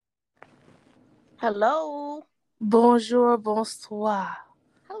Hello. Bonjour, bonsoir.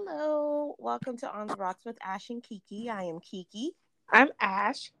 Hello. Welcome to On the Rocks with Ash and Kiki. I am Kiki. I'm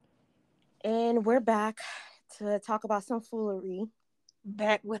Ash, And we're back to talk about some foolery.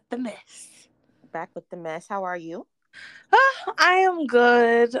 back with the mess. Back with the mess. How are you? I am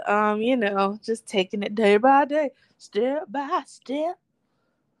good. Just taking it day by day, step by step.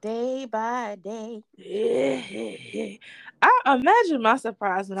 Day by day. Yeah. I imagine my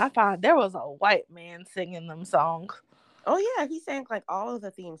surprise when I found there was a white man singing them songs. Oh, yeah. He sang like all of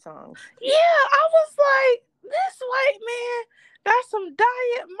the theme songs. Yeah, I was like, this white man got some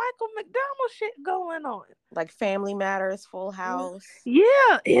diet Michael McDonald shit going on. Like Family Matters, Full House.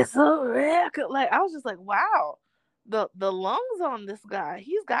 Yeah, it's a record. Like I was just like, wow, the lungs on this guy.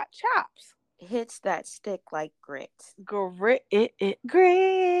 He's got chops. Hits that stick like grit. Grit.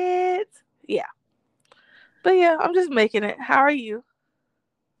 Yeah, but yeah, I'm just making it. How are you?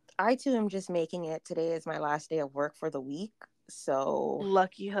 I too am just making it. Today is my last day of work for the week. So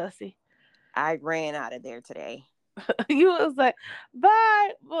Lucky hussy. I ran out of there today. You was like,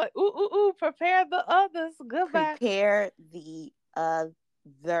 bye. But ooh. Prepare the others. Goodbye. Prepare the others.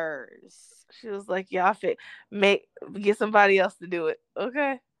 She was like, y'all fit. Get somebody else to do it.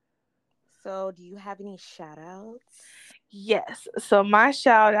 Okay. So, do you have any shout outs? Yes. So my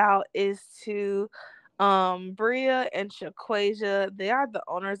shout out is to Bria and Shaquasia. They are the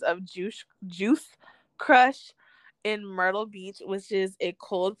owners of Juice Crush in Myrtle Beach, which is a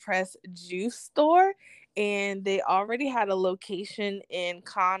cold press juice store. And they already had a location in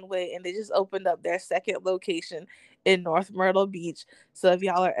Conway, and they just opened up their second location in North Myrtle Beach. So if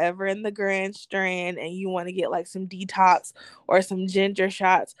y'all are ever in the Grand Strand and you want to get like some detox or some ginger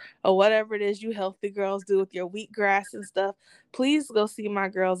shots or whatever it is you healthy girls do with your wheatgrass and stuff, please go see my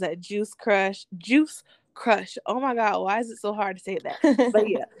girls at Juice Crush. Oh my God, why is it so hard to say that? But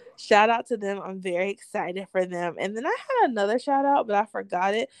yeah, shout out to them. I'm very excited for them. And then I had another shout out, but I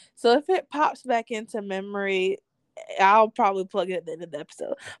forgot it. So if it pops back into memory, I'll probably plug it at the end of the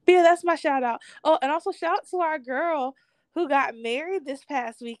episode. But yeah, that's my shout out. Oh, and also shout out to our girl who got married this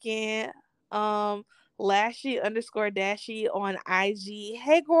past weekend. Lashy underscore Dashy on IG.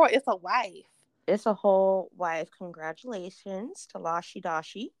 Hey girl, it's a wife. It's a whole wife. Congratulations to Lashi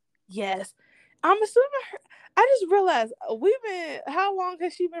Dashi. Yes. I'm assuming I just realized how long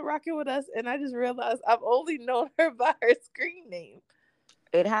has she been rocking with us? And I just realized I've only known her by her screen name.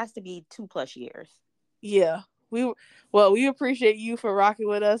 It has to be 2+ years. Yeah. We appreciate you for rocking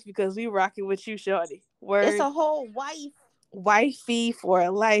with us because we rocking with you, shorty. It's Word. a whole wife. Wifey for a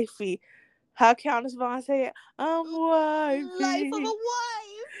lifey. How Countess Vaughn say it? I'm Life of a wifey. wife.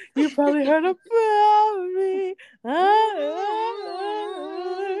 You probably heard about me.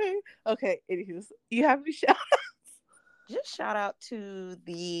 Okay, anywho, you have any shout? Just shout out to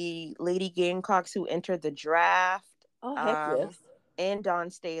the Lady Gamecocks who entered the draft. Oh, heck Um, yes. and Don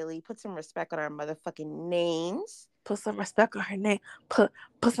Staley. Put some respect on our motherfucking names. Put some respect on her name. Put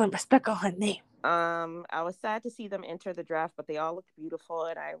some respect on her name. I was sad to see them enter the draft, but they all looked beautiful,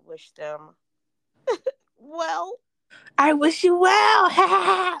 and I wish them well. I wish you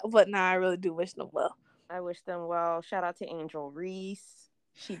well. But nah, I really do wish them well. I wish them well. Shout out to Angel Reese.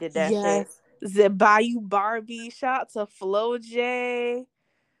 She did that shit. Yes. The Bayou Barbie. Shout out to Flo J.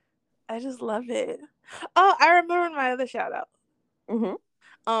 I just love it. Oh, I remember my other shout out. Mm-hmm.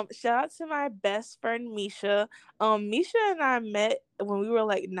 Shout out to my best friend Misha. Misha and I met when we were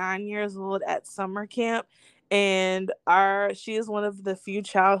like 9 years old at summer camp, and she is one of the few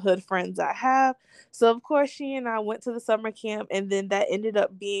childhood friends I have. So of course she and I went to the summer camp, and then that ended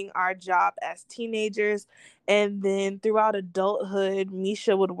up being our job as teenagers. And then throughout adulthood,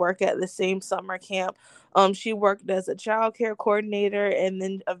 Misha would work at the same summer camp. She worked as a child care coordinator, and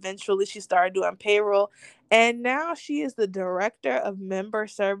then eventually she started doing payroll, and now she is the director of member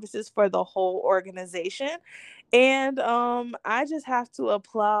services for the whole organization. And I just have to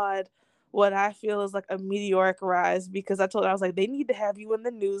applaud what I feel is like a meteoric rise, because I told her, I was like, they need to have you in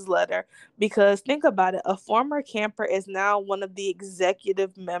the newsletter, because think about it, a former camper is now one of the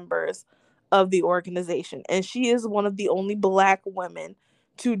executive members of the organization, and she is one of the only Black women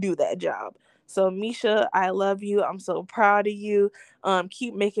to do that job. So Misha, I love you. I'm so proud of you.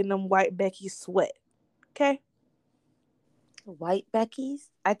 Keep making them white Becky sweat. Okay. White Becky's.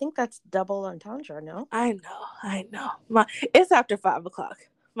 I think that's double entendre, no? I know. It's after 5 o'clock.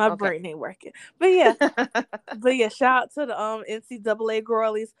 My Okay. brain ain't working. But yeah, shout out to the NCAA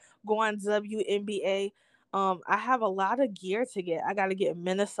girlies going WNBA. I have a lot of gear to get. I gotta get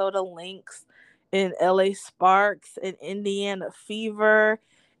Minnesota Lynx and LA Sparks and Indiana Fever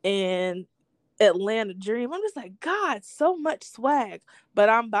and Atlanta Dream. I'm just like, God, so much swag, but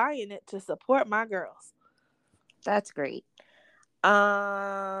I'm buying it to support my girls. That's great.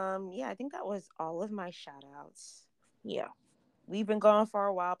 Yeah, I think that was all of my shout outs. Yeah, We've been gone for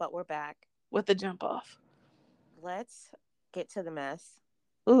a while, but we're back. with the jump off. Let's get to the mess.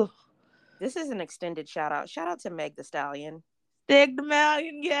 Ooh, This is an extended shout out. Shout out to Meg the Stallion. Dig the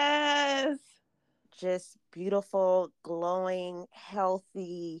Million, yes. Just beautiful, glowing,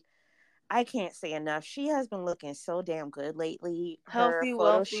 healthy. I can't say enough. She has been looking so damn good lately. Her Healthy, photo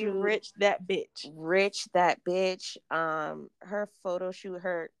wealthy, shoot, rich, that bitch. rich that bitch. Her photo shoot,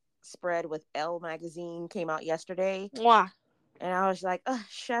 her spread with Elle magazine came out yesterday, Mwah. and I was like,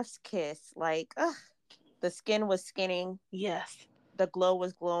 chef's kiss. Like, the skin was skinning, Yes. the glow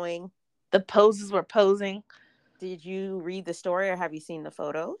was glowing. The poses were posing. Did you read the story or have you seen the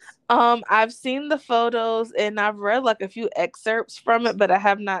photos? I've seen the photos and I've read like a few excerpts from it, but I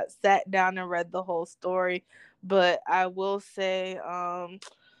have not sat down and read the whole story. But I will say,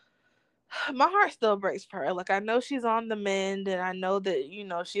 my heart still breaks for her. Like, I know she's on the mend, and I know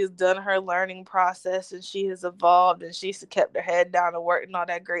that, she's done her learning process and she has evolved and she's kept her head down and worked and all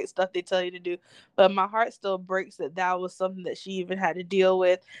that great stuff they tell you to do. But my heart still breaks that that was something that she even had to deal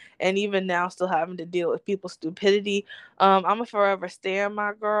with, and even now still having to deal with people's stupidity. I'm a forever stand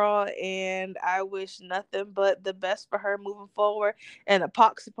my girl, and I wish nothing but the best for her moving forward, and a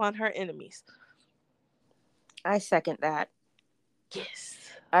pox upon her enemies. I second that. Yes.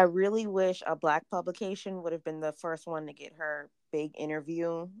 I really wish a black publication would have been the first one to get her big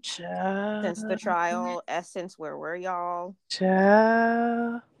interview since the Child. trial. Essence, where were y'all?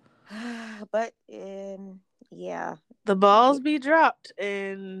 Child. But yeah, The balls be dropped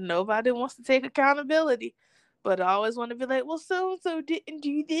and nobody wants to take accountability. But I always want to be like, well, so and so didn't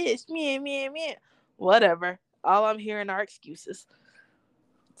do this. Man, man, man. Whatever. All I'm hearing are excuses.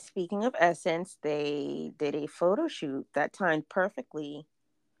 speaking of Essence, they did a photo shoot that timed perfectly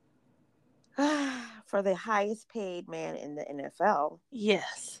for the highest paid man in the NFL.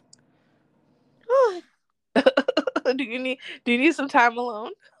 Yes. do you need some time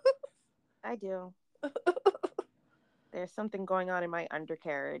alone? I do. There's something going on in my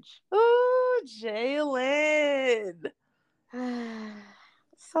undercarriage. Oh, Jalen.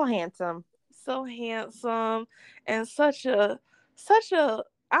 So handsome. So handsome, and such a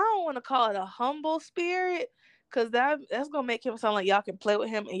I don't want to call it a humble spirit, because that's gonna make him sound like y'all can play with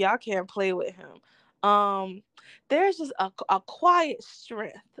him, and y'all can't play with him. um there's just a quiet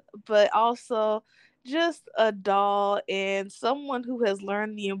strength, but also just a doll, and someone who has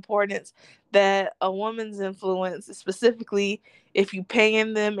learned the importance that a woman's influence, specifically if you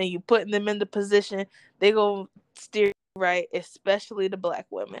paying them and you putting them in the position, they go steer right, especially the black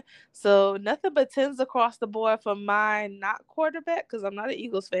women. So nothing but tens across the board for my not quarterback, because I'm not an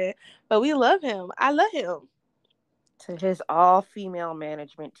Eagles fan, but we love him. I love him. To his all female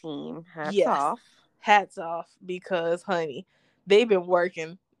management team, hats Yes, off. hats off, because honey, they've been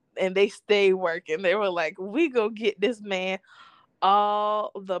working and they stay working. They were like, we go get this man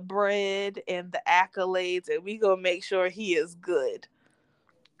all the bread and the accolades, and we gonna make sure he is good.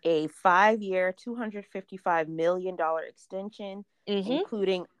 A 5 year, $255 million extension, Mm-hmm.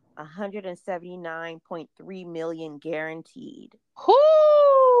 including 179.3 million guaranteed.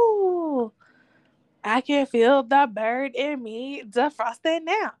 Whoo! I can feel the bird in me defrosting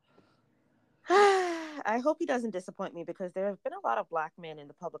now. I hope he doesn't disappoint me because there have been a lot of black men in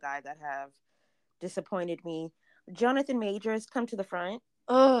the public eye that have disappointed me. Jonathan Majors, come to the front.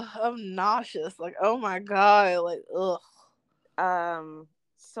 Ugh, I'm nauseous. Like, oh my god, like, ugh.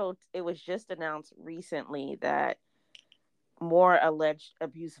 So it was just announced recently that more alleged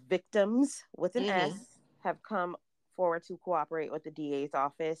abuse victims with an Mm-hmm. S have come forward to cooperate with the DA's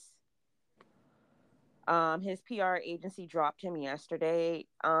office. His PR agency dropped him yesterday.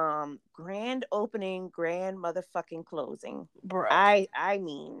 Grand opening, grand motherfucking closing. Bruh. I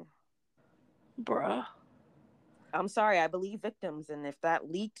mean, Bruh. I'm sorry, I believe victims, and if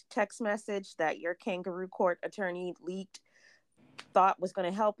that leaked text message that your kangaroo court attorney leaked thought was going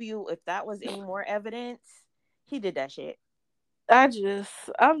to help you, if that was any more evidence, he did that shit. I'm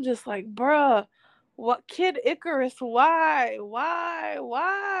just like, bruh, what, Kid Icarus, why? Like,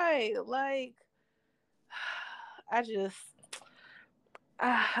 I just,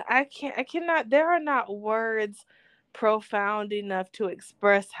 I cannot, there are not words profound enough to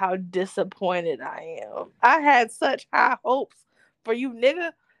express how disappointed I am. I had such high hopes for you,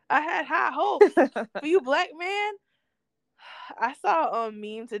 nigga. I had high hopes for you, black man. I saw a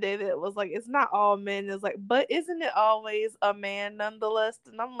meme today that was like, it's not all men. It's like, but isn't it always a man nonetheless?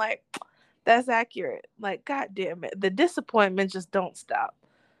 And I'm like, that's accurate. Like, god damn it. The disappointment just don't stop.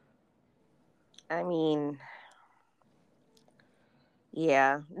 I mean,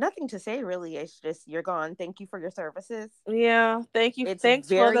 yeah, nothing to say really. It's just you're gone. Thank you for your services. Yeah, thank you. It's Thanks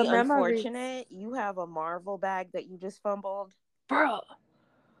for the very memories. unfortunate. You have a Marvel bag that you just fumbled. Bro,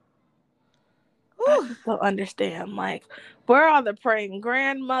 I Whew. just don't understand. Like, where are the praying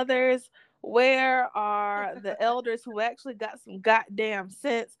grandmothers? Where are the elders who actually got some goddamn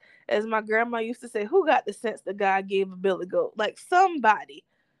sense? As my grandma used to say, who got the sense that God gave a Billy Goat? Like, somebody.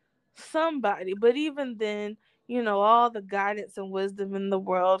 Somebody. But even then, all the guidance and wisdom in the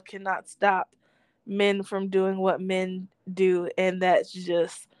world cannot stop men from doing what men do. And that's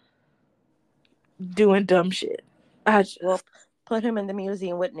just doing dumb shit. I Well, just, put him in the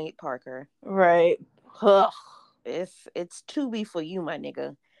museum with Nate Parker. right. Ugh. It's Tubi for you, my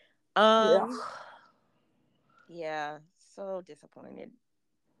nigga. Yeah. Yeah, so disappointed.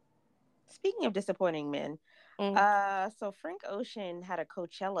 Speaking of disappointing men, Mm. so Frank Ocean had a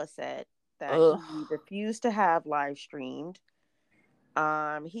Coachella set that Ugh. he refused to have live streamed.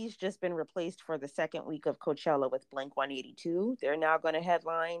 He's just been replaced for the second week of Coachella with Blink 182. They're now going to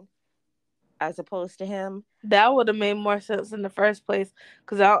headline as opposed to him. That would have made more sense in the first place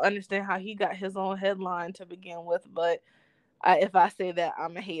because I don't understand how he got his own headline to begin with. But if I say that,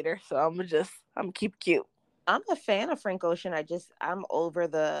 I'm a hater, so I'm keep cute. I'm a fan of Frank Ocean. I'm over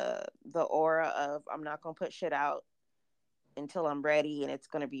the aura of I'm not gonna put shit out until I'm ready and it's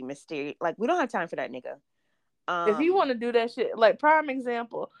gonna be mysterious. Like we don't have time for that nigga. If you Um want to do that shit, like prime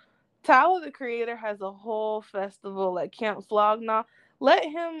example, Tyler the Creator has a whole festival like Camp Flogna. Let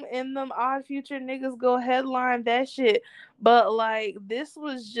him and them Odd Future niggas go headline that shit. But like this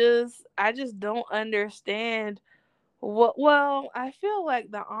was just, I just don't understand. Well, I feel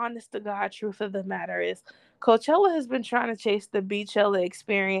like the honest to God truth of the matter is Coachella has been trying to chase the Beachella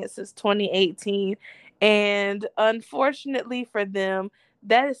experience since 2018. And unfortunately for them,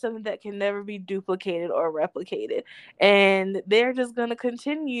 that is something that can never be duplicated or replicated. And they're just going to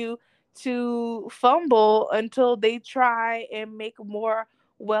continue to fumble until they try and make more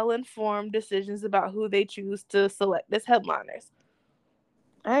well informed decisions about who they choose to select as headliners.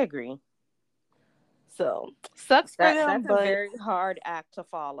 I agree. So, sucks for them, That's a but very hard act to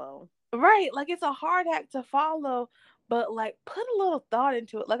follow. right, like it's a hard act to follow, but like put a little thought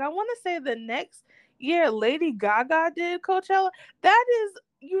into it. Like I want to say the next year Lady Gaga did Coachella. That is,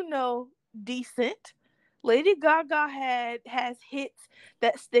 decent. Lady Gaga has hits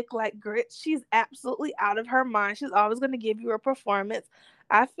that stick like grits. She's absolutely out of her mind. She's always going to give you a performance.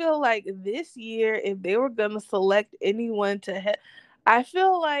 I feel like this year, if they were going to select anyone to hit, I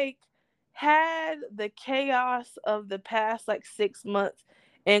feel like had the chaos of the past like 6 months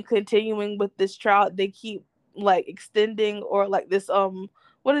and continuing with this trial, they keep like extending or like this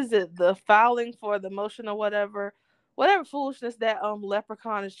what is it, the filing for the motion or whatever foolishness that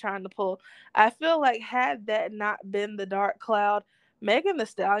Leprechaun is trying to pull. I feel like had that not been the dark cloud, Megan the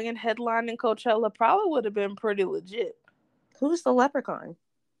Stallion headlining Coachella probably would have been pretty legit. Who's the leprechaun?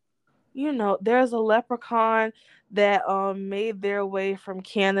 There's a leprechaun that made their way from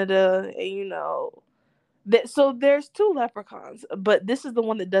Canada, and so there's two leprechauns, but this is the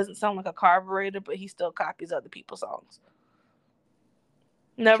one that doesn't sound like a carburetor, but he still copies other people's songs.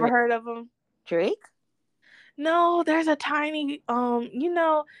 Never Drake? heard of him? Drake? No, there's a tiny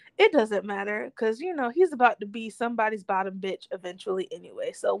it doesn't matter because he's about to be somebody's bottom bitch eventually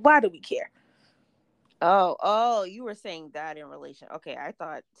anyway. So why do we care? Oh, you were saying that in relation. Okay, I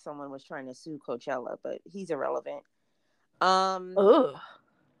thought someone was trying to sue Coachella, but he's irrelevant. Um, Ugh.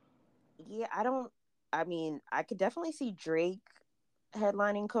 yeah, I mean, I could definitely see Drake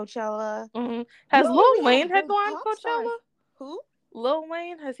headlining Coachella. We Has don't Lil really Wayne have good headlined pop stars. Coachella? Who? Lil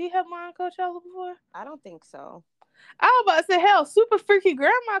Wayne, has he headlined Coachella before? I don't think so. I was about to say, hell, Super Freaky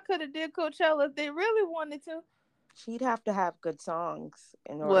Grandma could have did Coachella if they really wanted to. She'd have to have good songs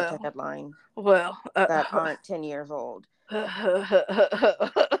in order to Well, headline well, that aren't 10 years old. I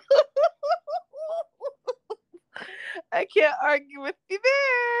can't argue with you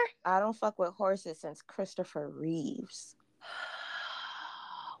there. I don't fuck with horses since Christopher Reeves.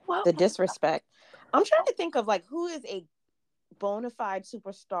 Well, The disrespect. I'm trying to think of like who is a bona fide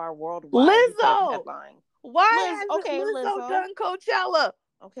superstar worldwide who could Lizzo. headline. Why hasn't Okay, Lizzo Lizzo. done Coachella?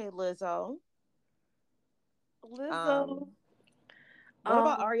 Okay, Lizzo. Lizzo. Um, what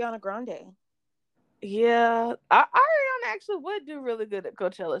about Um, Ariana Grande? yeah, Ariana actually would do really good at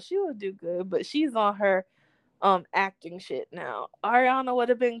Coachella. She would do good, but she's on her acting shit now. Ariana would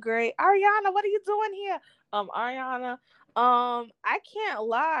have been great. Ariana, what are you doing here? Ariana, I can't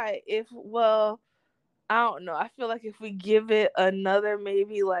lie. If well, I don't know. I feel like if we give it another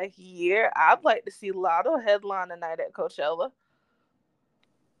maybe like year, I'd like to see Lotto headline tonight at Coachella.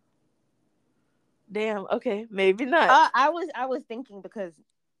 Damn. Okay, maybe not. I was thinking because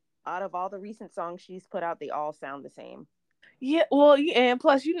out of all the recent songs she's put out, they all sound the same. Yeah. Well, yeah, and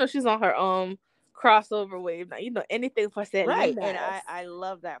plus, she's on her crossover wave now. Anything for Right, and I Salinas. I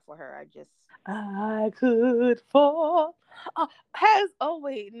love that for her. I just I could fall. Oh,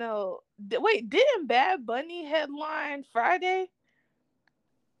 wait, no. Wait, didn't Bad Bunny headline Friday?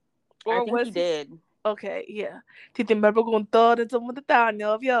 I Or think he was he? did. Okay, yeah. Titi Merbo con todo de mundo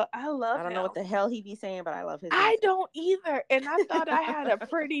of yo. I love I don't know what him. the hell he be saying, but I love his I music. don't either. And I thought I had a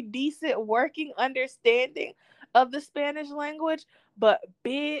pretty decent working understanding of the Spanish language, but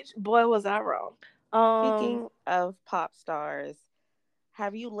bitch, boy, was I wrong. Um, Speaking of pop stars,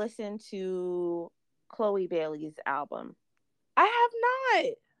 have you listened to Chloe Bailey's album? I have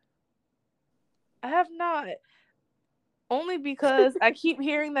not. I have not. Only because I keep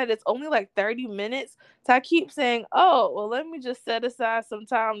hearing that it's only like 30 minutes. So I keep saying, oh, well, let me just set aside some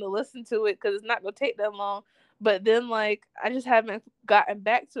time to listen to it because it's not going to take that long. But then, like, I just haven't gotten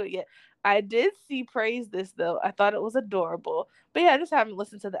back to it yet. I did see Praise This, though. I thought it was adorable. But yeah, I just haven't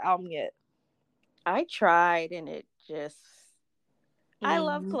listened to the album yet. I tried and it just I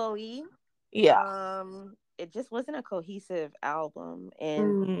love Mm, Chloe. yeah. It just wasn't a cohesive album,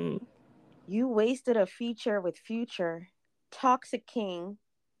 and Mm, you wasted a feature with Future, Toxic King,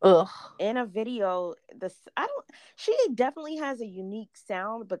 ugh. in a video. This I don't She definitely has a unique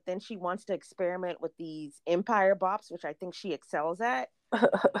sound, but then she wants to experiment with these empire bops, which I think she excels at.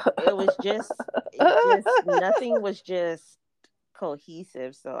 It just nothing was just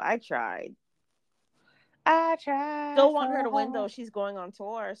cohesive, so I tried. I tried Still want her so to win though. hard. She's going on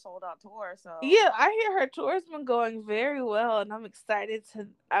tour, sold out tour, so Yeah, I hear her tour's been going very well, and I'm excited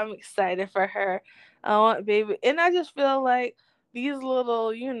for her. I want baby, and I just feel like these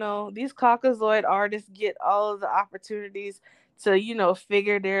little, these Caucasoid artists get all of the opportunities to,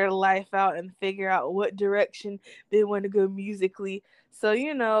 figure their life out and figure out what direction they want to go musically.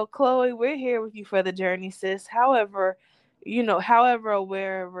 So, Chloe, we're here with you for the journey, sis. However,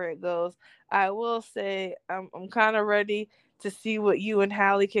 wherever it goes, I will say I'm kind of ready to see what you and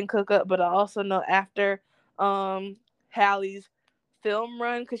Hallie can cook up. But I also know after Hallie's film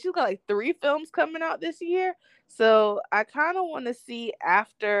run, because she's got like 3 films coming out this year. So I kind of want to see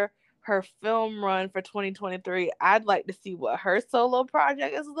after her film run for 2023. I'd like to see what her solo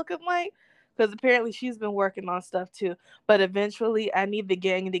project is looking like. Because apparently she's been working on stuff too. But eventually, I need the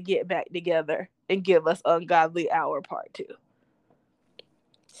gang to get back together and give us Ungodly Hour Part 2.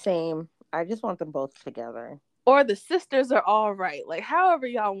 same. I just want them both together. Or the sisters are all right. Like, however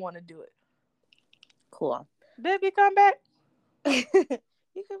y'all want to do it. Cool. Baby, come back. You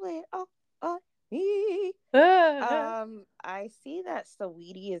can play it all on me. I see that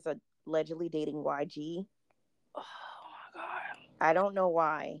Saweetie is allegedly dating YG. Oh my god. I don't know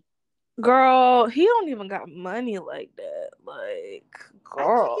why. Girl, he don't even got money like that. Like, I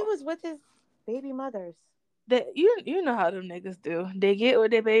thought he girl. was with his baby mothers. That you know how them niggas do. They get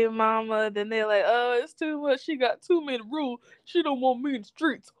with their baby mama, then they're like, oh, it's too much. She got too many rules. She don't want me in the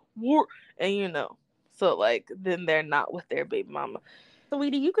streets. War and So like then they're not with their baby mama.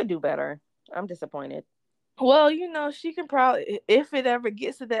 Saweetie, you could do better. I'm disappointed. Well, she can probably, if it ever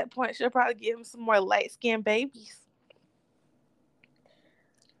gets to that point, she'll probably give him some more light skinned babies.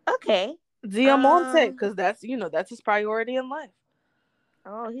 Okay. Diamante, Um. because that's his priority in life.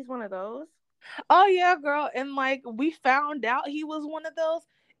 Oh, he's one of those. Oh yeah, girl, and like we found out he was one of those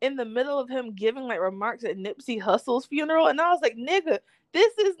in the middle of him giving like remarks at Nipsey Hussle's funeral, and I was like, nigga,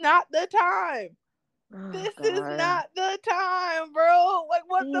 this is not the time. Oh This is God. not the time, bro. Like,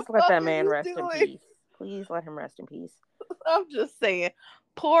 what the Please let fuck that are man you rest in doing? peace. Please let him rest in peace. I'm just saying,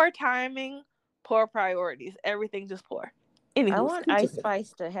 poor timing, poor priorities, everything just poor. I Anywho, want Ice continue.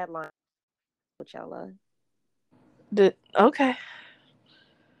 Spice to headline Coachella. Okay.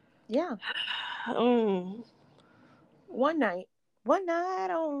 Yeah. Mm. One night. One night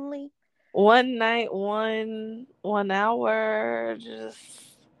only. One night, one hour. Just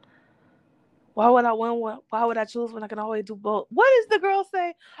why would I win one? Why would I choose when I can always do both? What does the girl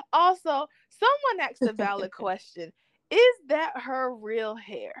say? Also, someone asked a valid question. Is that her real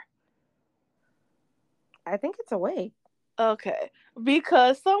hair? I think it's a wig. Okay.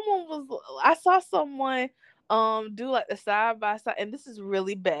 Because I saw someone do like the side by side, and this is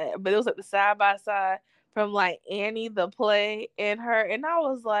really bad, but it was like the side by side from like Annie the play and her, and I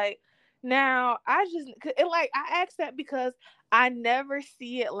was like, now I just and like I asked that because I never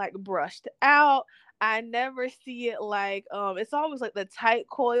see it like brushed out. I never see it like it's always like the tight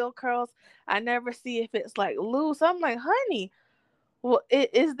coil curls. I never see if it's like loose. I'm like, honey, well,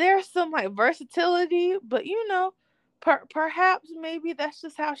 is there some like versatility? But Perhaps maybe that's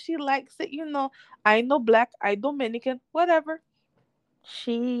just how she likes it. I know black, I Dominican, whatever.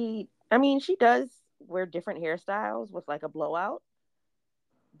 I mean, she does wear different hairstyles with like a blowout,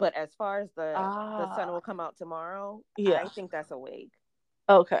 but as far as the sun Ah, will come out tomorrow, yeah. I think that's a wig.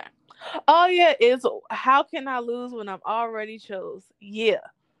 Okay. Oh yeah, is how can I lose when I'm already chose? Yeah,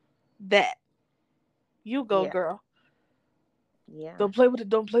 that. You go, Yeah. girl. Yeah. Don't play with it.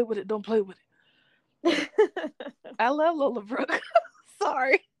 Don't play with it. Don't play with it. I love Lola Brooke.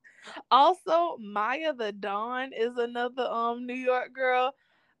 Sorry. Also, Maya the Dawn is another New York girl.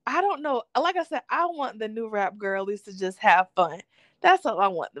 I don't know. Like I said, I want the new rap girlies to just have fun. That's all I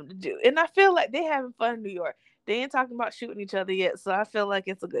want them to do. And I feel like they having fun in New York. They ain't talking about shooting each other yet, so I feel like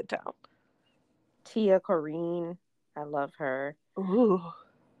it's a good time. Tia Corrine, I love her. Ooh.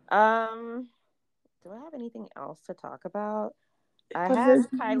 Um, do I have anything else to talk about? I But have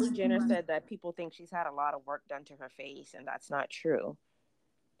Kylie Jenner said that people think she's had a lot of work done to her face, and that's not true.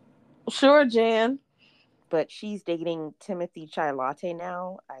 sure, Jan. But she's dating Timothy Chai Latte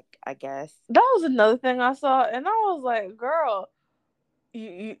now, I guess. That was another thing I saw, and I was like, "Girl,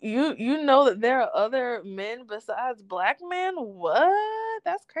 you know that there are other men besides black men? What?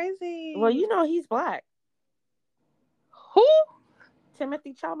 That's Well, crazy." you know he's black. Who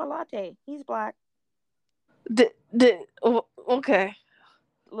Timothy Chalamalate. He's black. did? Okay.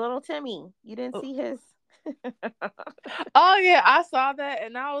 Little Timmy. You didn't see his. Oh yeah, I saw that,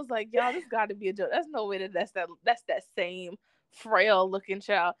 and I was like, "Y'all, this got to be a joke. That's no way that's that same frail looking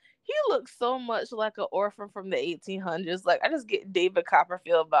child. He looks so much like an orphan from the 1800s. Like I just get David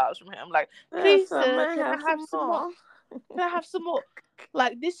Copperfield vibes from him. Like, There's please, some. sir, I can have I have some some more? more. Can I have some more?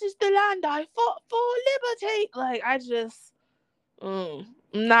 Like, this is the land I fought for liberty. Like, I just,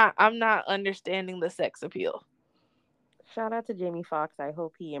 I'm not understanding the sex appeal. Shout out to Jamie Foxx. I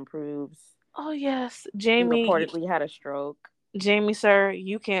hope he improves. Oh yes, He Jamie, reportedly had a stroke. Jamie, sir,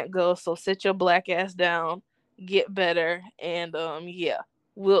 you can't go. So sit your black ass down, get better, and yeah,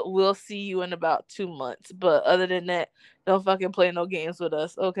 we'll see you in about 2 months. But other than that, don't fucking play no games with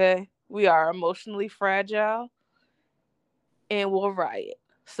us, okay? We are emotionally fragile, and we'll riot.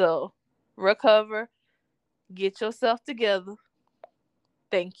 So recover, get yourself together.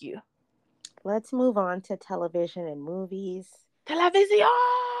 Thank you. Let's move on to television and movies. Television.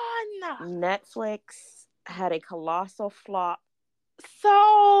 Netflix had a colossal flop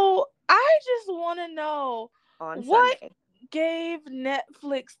So I just want to know on what Sunday. gave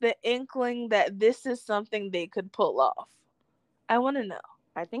Netflix the inkling that this is something they could pull off. I want to know.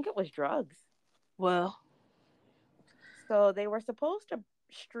 I think it was drugs. Well, So they were supposed to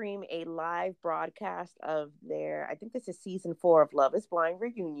stream a live broadcast of their, I think this is season 4 of Love is Blind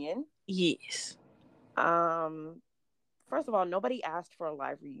reunion. yes. Um, First of all, nobody asked for a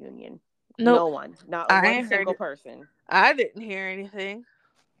live reunion. No Nope. one, not I one ain't heard single it. person. I didn't hear anything.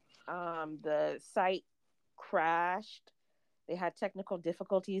 The site crashed. They had technical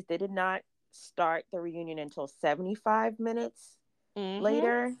difficulties. They did not start the reunion until 75 minutes Mm-hmm.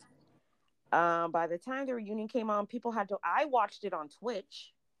 later. By the time the reunion came on, people had to. I watched it on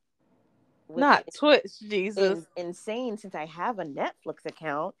Twitch, which Not Twitch, Jesus. is insane since I have a Netflix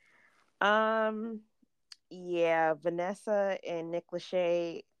account. Um, yeah, Vanessa and Nick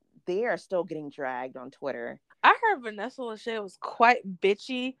Lachey, they are still getting dragged on Twitter. I heard Vanessa Lachey was quite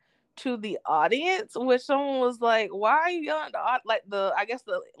bitchy to the audience, which someone was like, "Why are you yelling at the I guess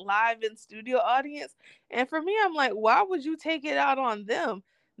the live in studio audience?" And for me, I'm like, "Why would you take it out on them?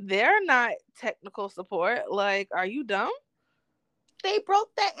 They're not technical support. Like, are you dumb?" They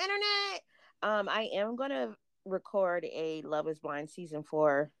broke the internet. I am gonna record a Love Is Blind season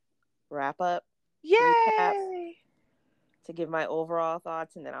 4 wrap up recap Yay! to give my overall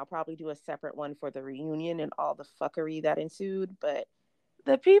thoughts, and then I'll probably do a separate one for the reunion and all the fuckery that ensued. But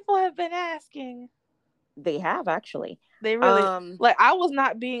The people have been asking. they have actually. They really Um, like. I was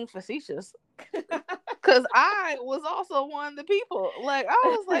not being facetious because I was also one of the people. Like,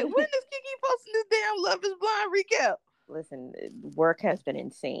 I was like, when is Kiki posting this damn Love Is Blind recap? Listen, work has been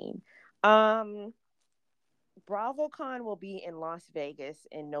insane. Um, BravoCon will be in Las Vegas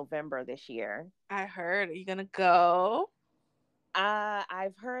in November this year. I heard. Are you gonna go?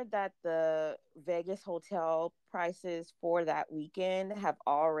 I've heard that the Vegas hotel prices for that weekend have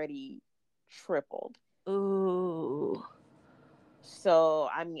already tripled. Ooh. So,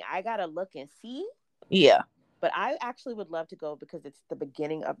 I mean, I gotta look and see, Yeah. but I actually would love to go because it's the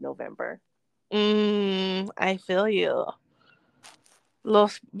beginning of November. I feel you.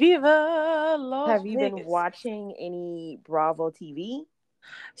 Los Viva Las Have you been Vegas. watching any Bravo TV?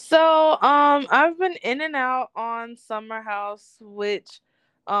 So, I've been in and out on Summer House, which,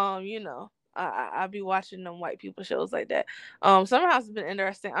 you know, I'll be watching them white people shows like that. Summer House has been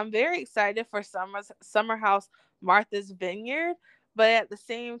interesting. I'm very excited for Summer House Martha's Vineyard, but at the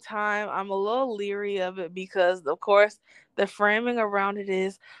same time, I'm a little leery of it because, of course, the framing around it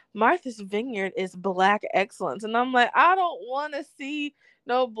is Martha's Vineyard is Black excellence, and I'm like, I don't want to see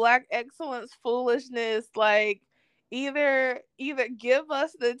no Black excellence foolishness. Like, either give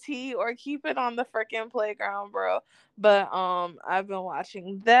us the tea or keep it on the freaking playground, bro. But I've been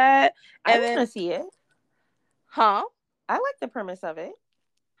watching that. I And want to then, see it. huh? I like the premise of it.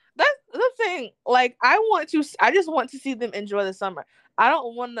 That's the thing. Like, I just want to see them enjoy the summer. I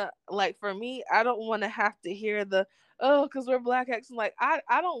don't want to, like, for me, I don't want to have to hear the, oh, because we're Black X. Like, I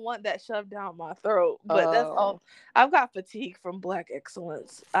don't want that shoved down my throat. But that's Oh, all. I've got fatigue from Black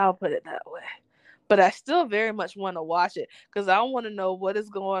excellence. I'll put it that way. But I still very much want to watch it because I want to know what is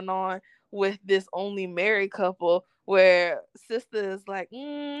going on with this only married couple where sister is like,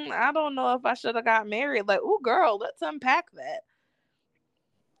 I don't know if I should have got married. Like, oh, girl, let's unpack that.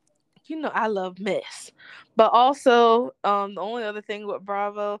 I love mess. But also, the only other thing with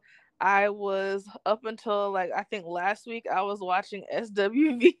Bravo, I was up until like I think last week I was watching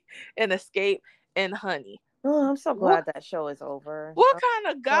SWV and Escape and Honey. oh, I'm so What glad that show is over. what I'm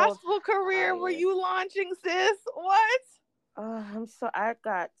kind of so gospel career were tired. you launching, sis? What? I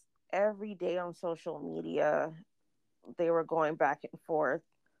got every day on social media. They were going back and forth.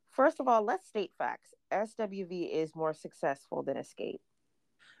 First of all, let's state facts. SWV is more successful than Escape.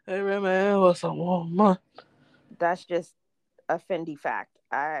 Every man was a woman. That's just a Fendi fact.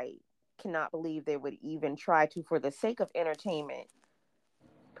 I cannot believe they would even try to, for the sake of entertainment,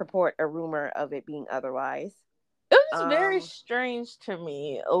 purport a rumor of it being otherwise. It was very Um, strange to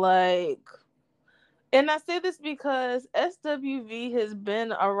me. Like, and I say this because SWV has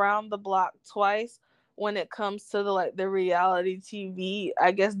been around the block twice when it comes to the reality TV,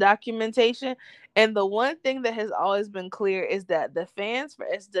 I guess, documentation. And the one thing that has always been clear is that the fans for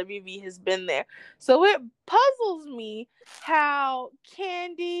SWV has been there. So it puzzles me how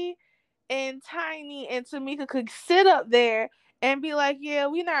Candy and Tiny and Tamika could sit up there and be like, yeah,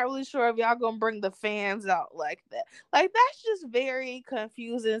 we're not really sure if y'all gonna bring the fans out like that. Like, that's just very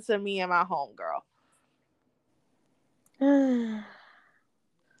confusing to me and my homegirl.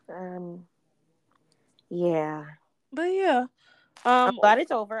 um, yeah. But yeah, I'm glad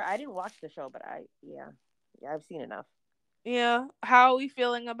it's over. I didn't watch the show, but yeah, I've seen enough. yeah. How are we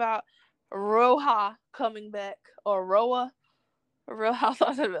feeling about Roha coming back, or Roa, Real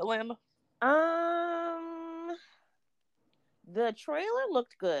Housewives of Atlanta? Um, the trailer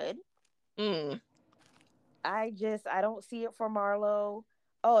looked good. Mm. I don't see it for Marlo.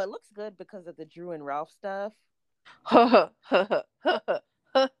 Oh, it looks good because of the Drew and Ralph stuff, and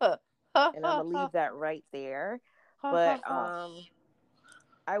I'm gonna leave that right there. But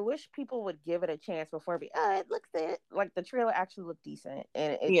I wish people would give it a chance before it looks it like the trailer actually looked decent,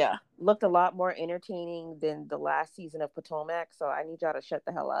 and it Yeah. looked a lot more entertaining than the last season of Potomac. So I need y'all to shut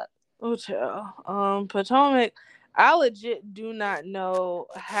the hell up. Oh, child. Potomac. I legit do not know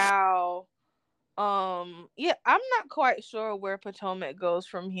how. Yeah, I'm not quite sure where Potomac goes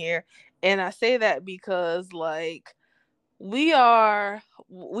from here, and I say that because like we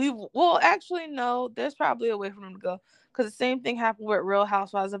well actually no, there's probably a way for them to go because the same thing happened with Real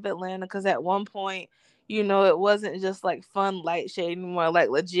Housewives of Atlanta because at one point it wasn't just like fun light shade anymore, like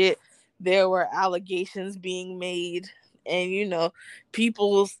legit there were allegations being made, and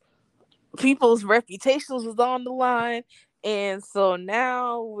people's people's reputations was on the line. And so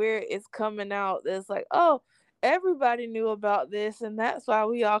now where it's coming out, it's like, oh, everybody knew about this, and that's why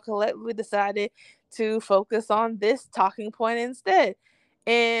we all collectively decided to focus on this talking point instead.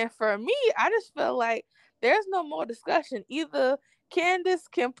 And for me, I just feel like there's no more discussion. Either Candace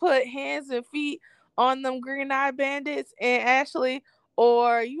can put hands and feet on them green eye bandits and Ashley,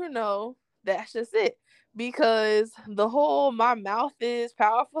 or that's just it. Because the whole my mouth is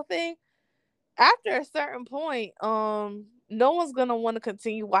powerful thing, after a certain point, no one's gonna want to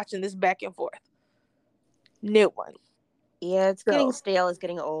continue watching this back and forth. No one. Yeah, it's getting So stale. It's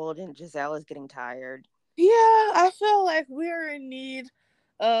getting old, and Giselle is getting tired. yeah, I feel like we're in need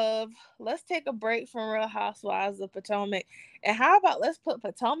of, let's take a break from Real Housewives of Potomac, and how about let's put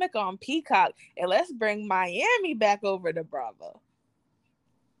Potomac on Peacock and let's bring Miami back over to Bravo.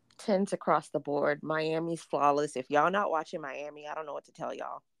 Tens across the board. Miami's flawless. If y'all not watching Miami, I don't know what to tell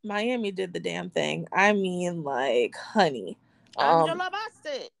y'all. Miami did the damn thing. I mean, like, honey. Um, Angela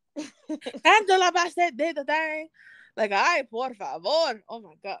Bassett. Angela Bassett did the thing. Like, ay, por favor. Oh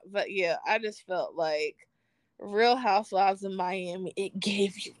my God. But yeah, I just felt like Real Housewives of Miami, it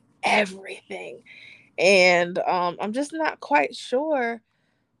gave you everything. And I'm just not quite sure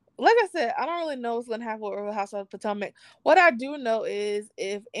like I said, I don't really know what's gonna happen with Real Housewives of Potomac. What I do know is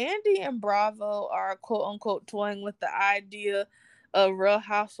if Andy and Bravo are quote unquote toying with the idea of Real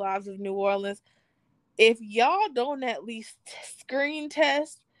Housewives of New Orleans, if y'all don't at least screen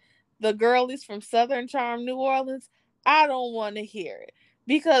test the girlies from Southern Charm, New Orleans, I don't want to hear it.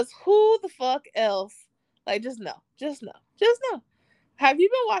 Because who the fuck else? Like, just no. Just no. Just no. Have you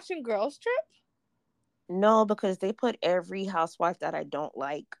been watching Girls Trip? No, because they put every housewife that I don't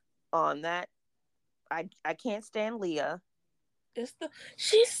like on that. I can't stand Leah. It's the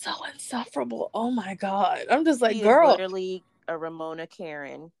she's so insufferable. Oh my god. I'm just like, She is girl. literally a Ramona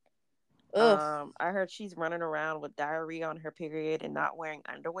Karen. Ugh. I heard she's running around with diarrhea on her period and not wearing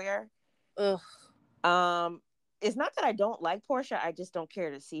underwear. Ugh. Um, it's not that I don't like Portia. I just don't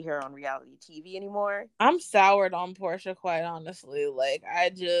care to see her on reality TV anymore. I'm soured on Portia, quite honestly. Like, I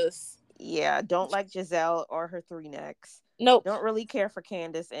just Yeah, don't like Giselle or her three necks. nope. Don't really care for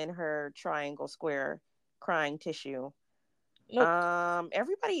Candace and her triangle square crying tissue. Nope.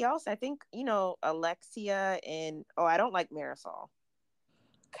 Everybody else, I think, Alexia and I don't like Marisol.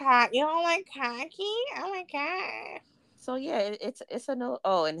 You don't like Kiki? Oh my god. So yeah, it's a no.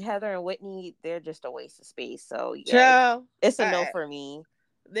 Oh, and Heather and Whitney, they're just a waste of space. So yeah, Child, it's a no for me.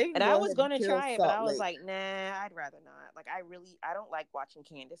 they can And I go was ahead and gonna kill try it, but Salt I was Lake. like, nah, I'd rather not. Like I don't like watching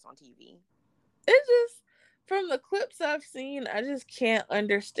Candace on TV. It's just from the clips I've seen, I just can't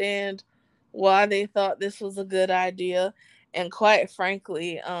understand why they thought this was a good idea. And quite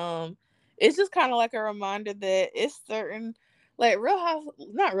frankly, it's just kind of like a reminder that it's certain, like Real House,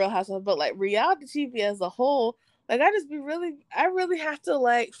 not Real Housewives, but like reality TV as a whole. Like I really have to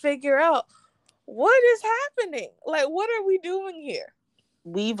like figure out what is happening. Like, what are we doing here?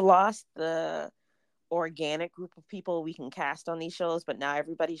 We've lost the organic group of people we can cast on these shows, but now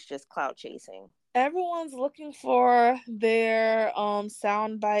everybody's just clout chasing. Everyone's looking for their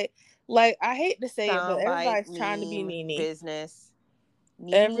soundbite. Like, I hate to say it, but Soundbite, everybody's trying to be meme, Nene. business.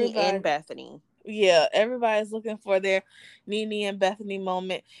 Nene and Everybody, Bethany. yeah, everybody's looking for their Nene and Bethany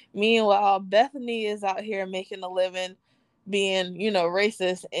moment. Meanwhile, Bethany is out here making a living being,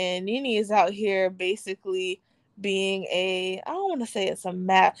 racist, and Nene is out here basically being I don't want to say it's a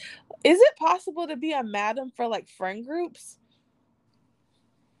mat. Is it possible to be a madam for like friend groups?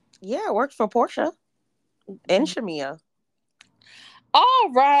 Yeah, it worked for Portia and Shamia.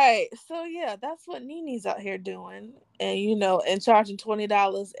 All right. So yeah, that's what Nini's out here doing. And and charging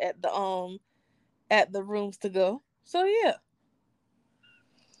 $20 at the rooms to go. So yeah.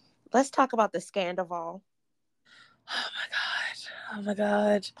 Let's talk about the Scandoval. Oh my god. Oh my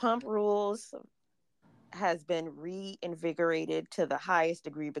god. Pump Rules has been reinvigorated to the highest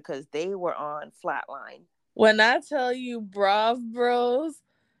degree because they were on Flatline. When I tell you Brav Bros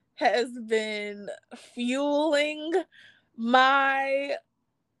has been fueling my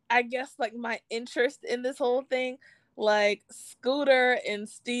I guess like my interest in this whole thing. Like Scooter and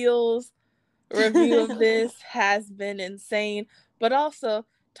Steele's review of this has been insane. But also,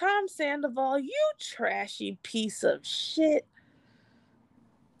 Tom Sandoval, you trashy piece of shit.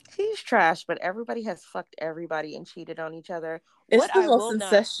 He's trash, but everybody has fucked everybody and cheated on each other. It's What the I most will not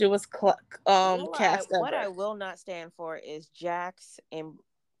incestuous cast what I ever. will not stand for is Jax and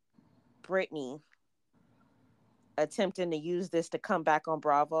Brittany attempting to use this to come back on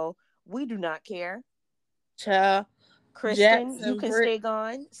Bravo. We do not care. Child, Kristen, you Jackson, can Britt, stay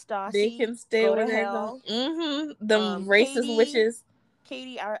gone. they Stassi, can stay go where to they're going. hell. Them racist Katie, witches.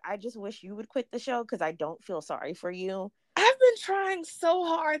 I just wish you would quit the show because I don't feel sorry for you. I've been trying so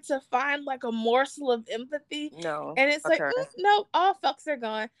hard to find like a morsel of empathy, No, and it's fuck like, her. nope, all fucks are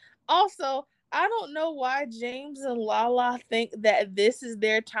gone. Also, I don't know why James and Lala think that this is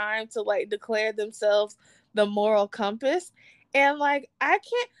their time to like declare themselves the moral compass. And like, I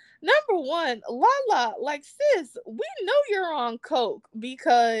can't. Number one, Lala, like, sis, we know you're on coke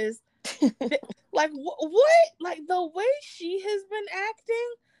because, like, what? Like, the way she has been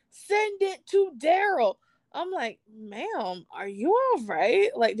acting, send it to Daryl. I'm like, ma'am, are you all right?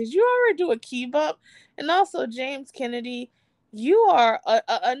 Like, did you already do a keep up? And also, James Kennedy, you are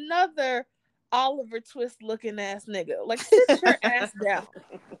another Oliver Twist looking ass nigga. Like, sit your ass down.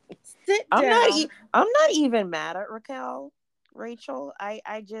 Sit down. I'm not even mad at Rachel.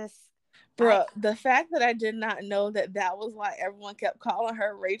 I just I Bruh, the fact that I did not know that that was why everyone kept calling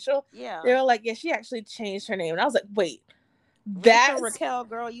her Rachel, they yeah. were like, yeah, she actually changed her name. And I was like, wait, Rachel that's Raquel,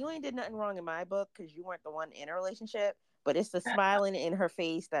 girl, you ain't did nothing wrong in my book because you weren't the one in a relationship. But it's the smiling in her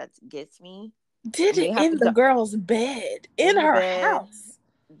face that gets me. did May it have to in the girl's bed, in in the her bed. house.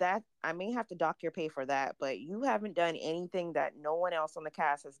 That I may have to dock your pay for that, but you haven't done anything that no one else on the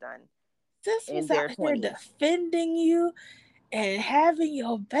cast has done This in was their out here 20s. defending you. and having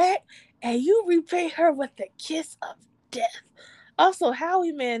your back, and you repay her with the kiss of death. Also,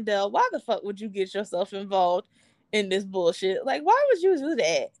 Howie Mandel, why the fuck would you get yourself involved in this bullshit? Like, why would you do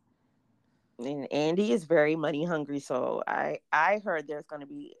that? And Andy is very money hungry, so I heard there's going to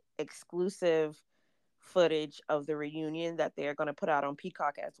be exclusive footage of the reunion that they're going to put out on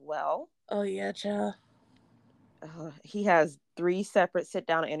Peacock as well. Oh yeah, child. He has 3 separate sit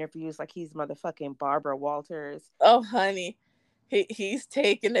down interviews, like he's motherfucking Barbara Walters. Oh honey, he's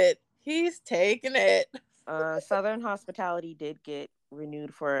taking it. He's taking it. Southern Hospitality did get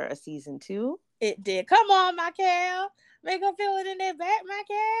renewed for a season 2. It did. Come on, my cow. Make her feel it in their back, my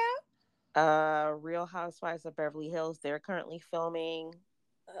cow. Real Housewives of Beverly Hills, they're currently filming.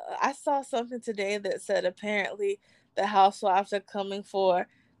 I saw something today that said apparently the housewives are coming for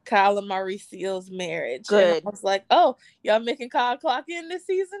Kyle and Mauricio's marriage. And I Good. was like, oh, y'all making Kyle clock in this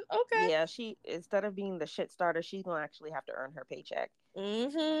season? Okay. Yeah, she, instead of being the shit starter, she's gonna actually have to earn her paycheck.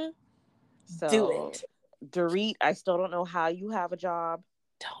 Mm-hmm. Do So, it. Dorit, I still don't know how you have a job.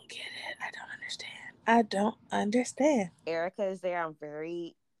 Don't get it. I don't understand. I don't understand. Erica is there. I'm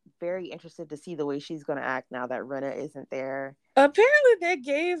very, very interested to see the way she's gonna act now that Rena isn't there. Apparently they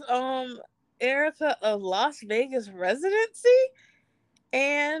gave Erica a Las Vegas residency.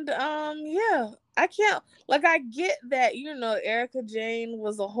 And yeah, I can't, like, I get that, Erica Jane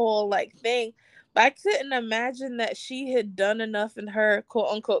was a whole like thing, but I couldn't imagine that she had done enough in her quote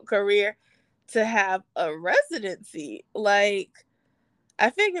unquote career to have a residency. Like, I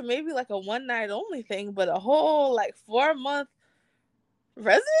figured maybe like a one night only thing, but a whole like 4 month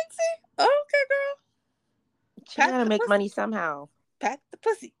residency? Okay, girl. She Pat gotta the make pussy. money somehow. Pat the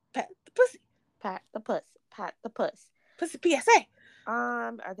pussy. Pat the pussy. Pat the puss. Pat the puss. Pussy PSA.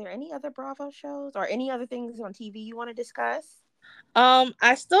 Are there any other Bravo shows or any other things on TV you want to discuss?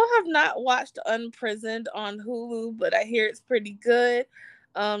 I still have not watched Unprisoned on Hulu, but I hear it's pretty good.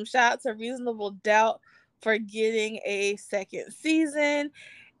 Shout out to Reasonable Doubt for getting a second season.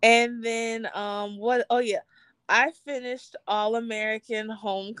 And then what oh yeah. I finished All American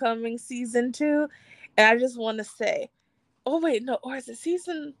Homecoming season 2. And I just want to say, oh wait, no, or is it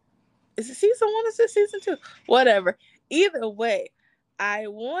season 1 or is it season 2? Whatever. Either way, I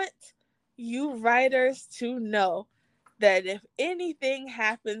want you writers to know that if anything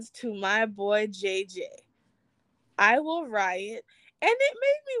happens to my boy JJ, I will riot. And it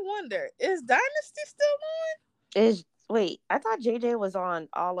made me wonder, is Dynasty still Is Wait, I thought JJ was on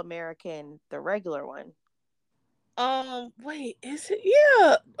All American, the regular one. on? Wait, is it?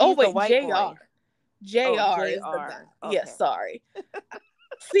 Yeah. Oh He's the wait, white boy. JR. Oh, JR is the guy. JR. Yes, Okay. sorry.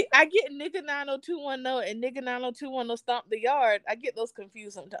 See, I get Nigga 90210 and Nigga 90210 Stomp the Yard. I get those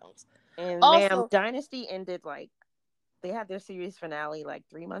confused sometimes. And ma'am, Also, Dynasty ended like they had their series finale like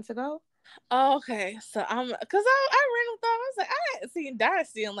 3 months ago. okay, so because I random thought, I was like, I hadn't seen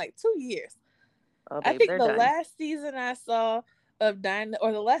Dynasty in like 2 years. Oh, I babe, think they're the done. last season I saw of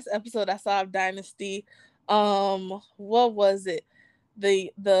or the last episode I saw of Dynasty, what was it?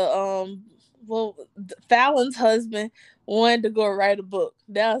 Well, Fallon's husband wanted to go write a book.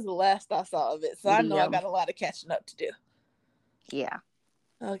 That was the last I saw of it. So I know I Liam. got a lot of catching up to do. Yeah.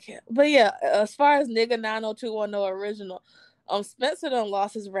 Okay, but yeah, as far as Nigga 90210 original, Spencer done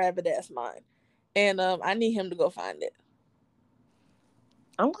lost his rabbit ass mind, and I need him to go find it.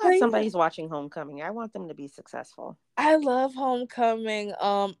 I'm But glad yeah, somebody's watching Homecoming. I want them to be successful. I love Homecoming.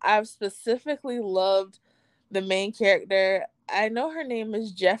 I've specifically loved the main character. I know her name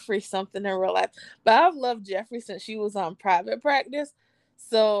is Jeffrey something in real life, but I've loved Jeffrey since she was on Private Practice.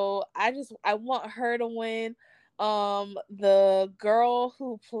 So I want her to win. The girl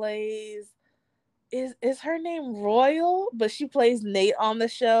who plays is her name Royal, but she plays Nate on the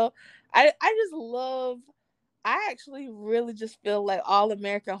show. I just love. I actually really just feel like All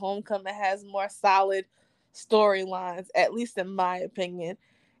American Homecoming has more solid storylines, at least in my opinion.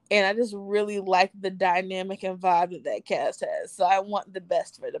 And I just really like the dynamic and vibe that cast has. So I want the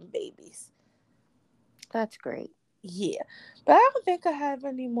best for them babies. That's great. Yeah. But I don't think I have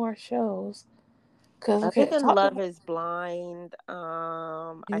any more shows. Because, Other okay, than talk Love about is Blind, I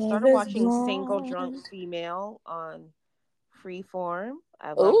Love started is watching Single Drunk Blind. Female on Freeform.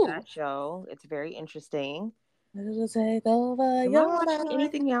 I love Ooh. that show. It's very interesting. It'll take over Am I your watching mind.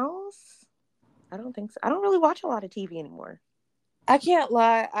 anything else? I don't think so. I don't really watch a lot of TV anymore. I can't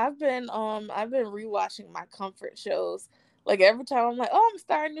lie. I've been rewatching my comfort shows. Like every time I'm like, oh, I'm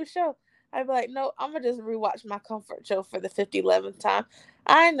starting a new show. I'd be like, no, I'm gonna just rewatch my comfort show for the 5011th time.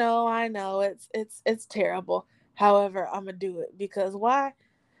 I know, it's terrible. However, I'm gonna do it because why?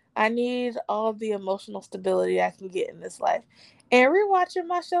 I need all the emotional stability I can get in this life, and rewatching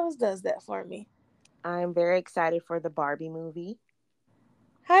my shows does that for me. I'm very excited for the Barbie movie.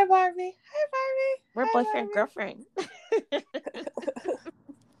 Hi, Barbie. Hi, Barbie. We're boyfriend Hi, girlfriend.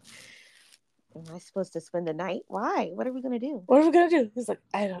 Am I supposed to spend the night? Why? What are we gonna do? what are we gonna do? He's like,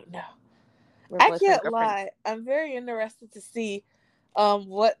 I don't know. We're I boyfriend can't girlfriend. lie. I'm very interested to see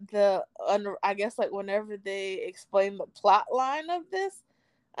what the I guess like whenever they explain the plot line of this,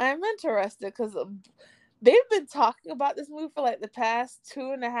 I'm interested because they've been talking about this movie for like the past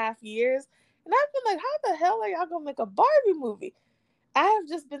 2.5 years, and I've been like, how the hell are y'all gonna make a Barbie movie? I have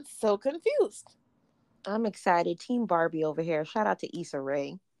just been so confused. I'm excited. Team Barbie over here. Shout out to Issa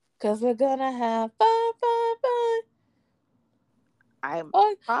Rae. Cause we're gonna have fun, fun, fun. I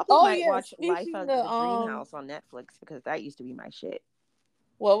Oh, probably oh might yeah. watch Life Speaking of of the Dream House on Netflix because that used to be my shit.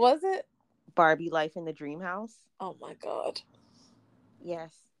 what was it? Barbie Life in the Dream House. Oh my god.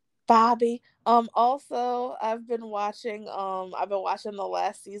 Yes. Bobby. Also I've been watching the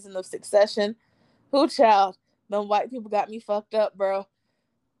last season of Succession. Who child? Them white people got me fucked up, bro.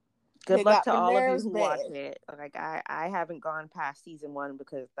 Good They luck got to my all of you nerves who watch bad. it. Like I haven't gone past season one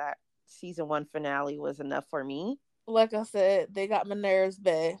because that season one finale was enough for me. Like I said, they got my nerves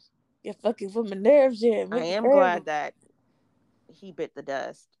bad. You're fucking with my nerves, yeah. I Make me am glad terrible. that he bit the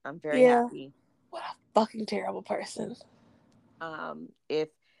dust. I'm very Yeah. happy. What a fucking terrible person. If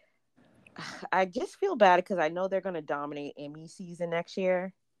I just feel bad because I know they're gonna dominate Emmy season next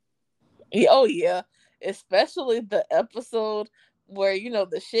year. Oh yeah. Especially the episode where,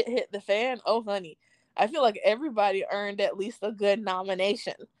 the shit hit the fan. Oh honey. I feel like everybody earned at least a good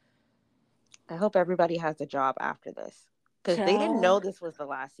nomination. I hope everybody has a job after this because they didn't know Child. this was the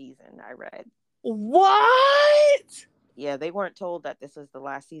last season. I read. What? Yeah, they weren't told that this was the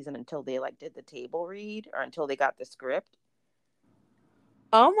last season until they like did the table read or until they got the script.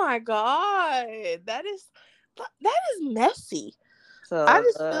 Oh my god. That is messy. I So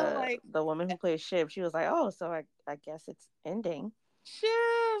just feel like the woman who plays Shiv, she was like, "Oh, so I guess it's ending." Shiv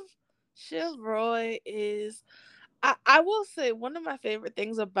Shiv Roy is I will say one of my favorite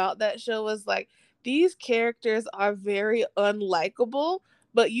things about that show is like these characters are very unlikable,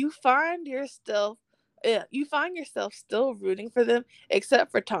 but you find yourself still rooting for them,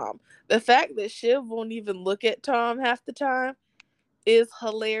 except for Tom. The fact that Shiv won't even look at Tom half the time is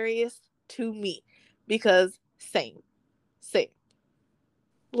hilarious to me because same.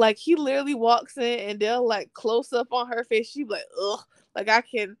 Like he literally walks in and they'll like close up on her face. She be like, ugh. Like I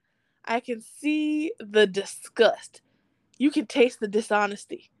can see the disgust. You can taste the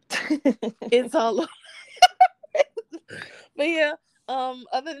dishonesty. It's all over. But yeah,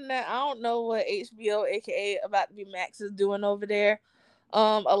 other than that, I don't know what HBO, aka About to Be Max, is doing over there.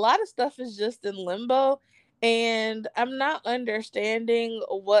 A lot of stuff is just in limbo, and I'm not understanding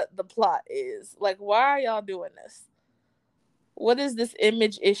what the plot is. Like, why are y'all doing this? What is this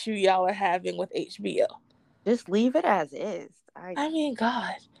image issue y'all are having with HBO? Just leave it as is. I mean,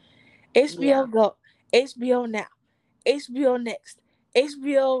 God, HBO Yeah. Go, HBO Now, HBO Next,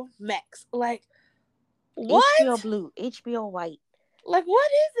 HBO Max. Like, HBO what? Blue, HBO White. Like, what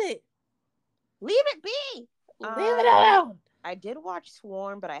is it? Leave it be. Leave it alone. I did watch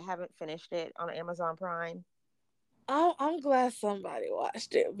Swarm, but I haven't finished it on Amazon Prime. I'm glad somebody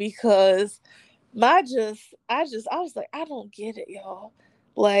watched it because I was like, I don't get it, y'all.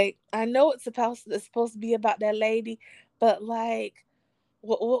 Like, I know it's supposed to be about that lady, but like,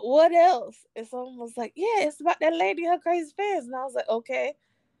 what else? It's almost like, yeah, it's about that lady, her crazy fans, and I was like, okay.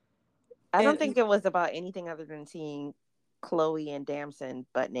 I don't And think it was about anything other than seeing Chloe and Damson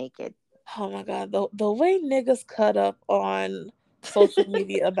butt naked. oh my god, the way niggas cut up on social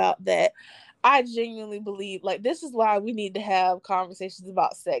media about that, I genuinely believe like this is why we need to have conversations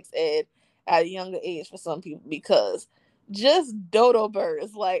about sex ed at a younger age for some people because just dodo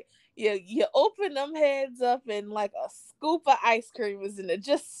birds like you open them heads up and like a scoop of ice cream is in it,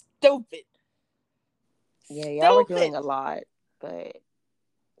 just Yeah, y'all were stupid doing a lot, but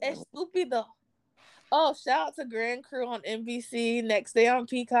estúpido. Oh, shout out to Grand Crew on NBC. Next day on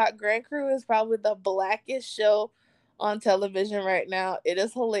Peacock. Grand Crew is probably the blackest show on television right now. It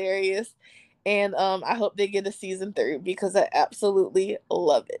is hilarious. And I hope they get a season 3 because I absolutely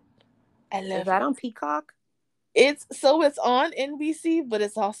love it. I is love that it. on Peacock? It's on NBC, but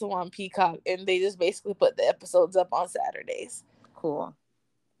it's also on Peacock, and they just basically put the episodes up on Saturdays. Cool.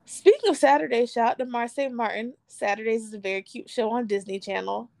 Speaking of Saturdays, shout out to Marseille Martin. Saturdays is a very cute show on Disney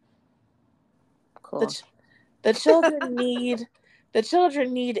Channel. The Cool. ch- the children need the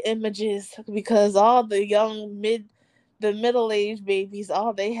children need images because all the middle-aged babies,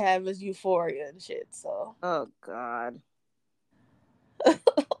 all they have is euphoria and shit. So Oh God. oh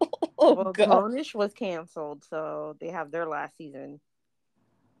Well, god. Grownish was canceled, so they have their last season.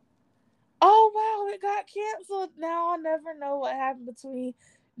 Oh wow, it got canceled. Now I'll never know what happened between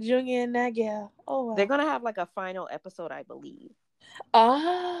Junior and that gal. Oh They're well. gonna have like a final episode, I believe.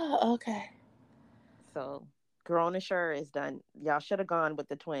 Ah, okay. So Grown Assure is done. Y'all should have gone with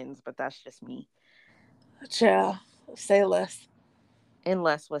the twins, but that's just me. Child, say less.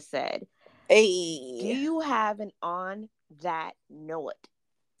 Unless was said. Do Hey. you have an on that note?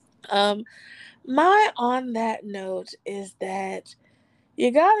 Um, my on that note is that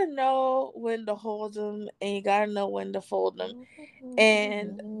you gotta know when to hold them and you gotta know when to fold them.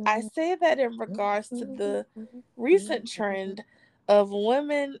 And I say that in regards to the recent trend of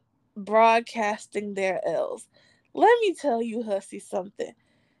women broadcasting their L's. Let me tell you, Hussy, something.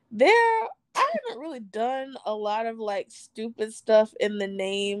 I haven't really done a lot of like stupid stuff in the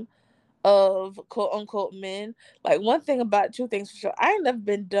name of quote unquote men. Like one thing about two things for sure, I ain't never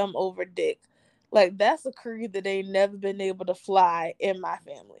been dumb over dick. Like that's a creed that ain't never been able to fly in my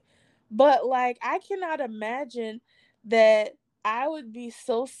family. But like I cannot imagine that I would be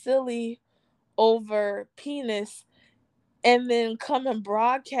so silly over penis and then come and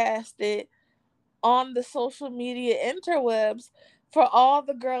broadcast it on the social media interwebs for all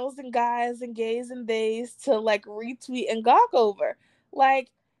the girls and guys and gays and theys to like retweet and gawk over. Like,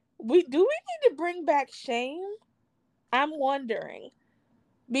 we need to bring back shame? I'm wondering.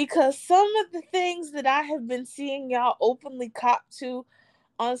 Because some of the things that I have been seeing y'all openly cop to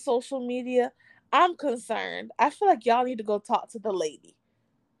on social media, I'm concerned. I feel like y'all need to go talk to the lady.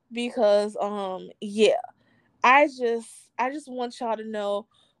 Because yeah, I just want y'all to know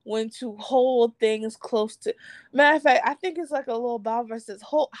when to hold things close to. Matter of fact, I think it's like a little Bible verse says,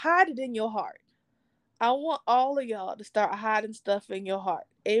 hide it in your heart. I want all of y'all to start hiding stuff in your heart.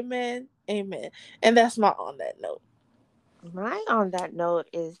 Amen. Amen. And that's my on that note. My on that note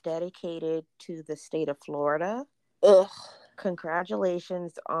is dedicated to the state of Florida. Ugh.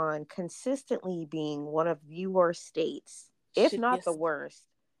 Congratulations on consistently being one of the worst states, if not the Shittiest. worst,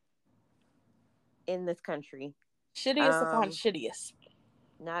 in this country. Shittiest upon Um, shittiest.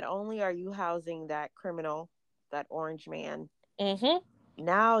 Not only are you housing that criminal, that orange man, Mm-hmm.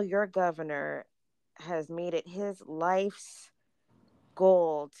 now your governor has made it his life's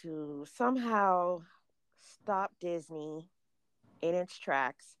goal to somehow stop Disney in its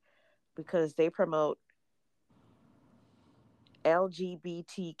tracks because they promote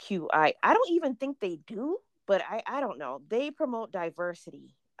LGBTQI. I don't even think they do, but I don't know. They promote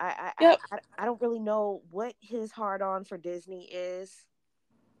diversity. Yep. I don't really know what his hard on for Disney is.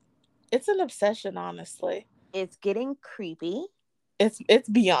 It's an obsession, honestly. It's getting creepy. It's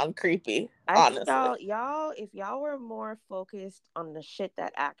beyond creepy, I think honestly. if y'all were more focused on the shit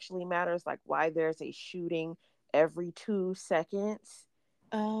that actually matters, like why there's a shooting every 2 seconds.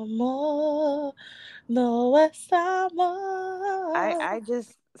 Amor, no es amor. I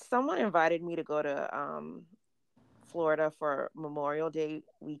just someone invited me to go to Florida for Memorial Day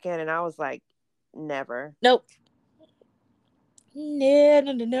weekend, and I was like, never. Nope. No,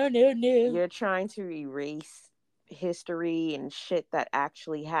 no, no, no, no, no. You're trying to erase history and shit that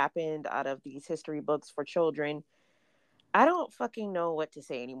actually happened out of these history books for children. I don't fucking know what to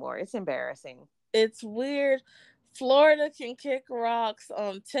say anymore. It's embarrassing. It's weird. Florida can kick rocks.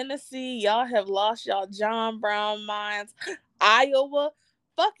 Tennessee, y'all have lost y'all John Brown minds. Iowa,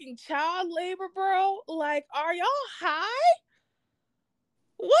 fucking child labor, bro. Like, are y'all high?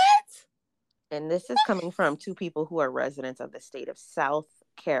 What? And this is coming from two people who are residents of the state of South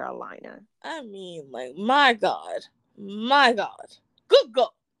Carolina. I mean, like, my God. My God. Good God.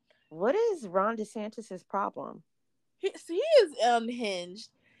 What is Ron DeSantis's problem? He is unhinged.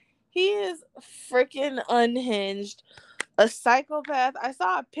 He is freaking unhinged. A psychopath. I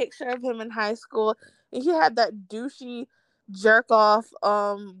saw a picture of him in high school, and he had that douchey jerk off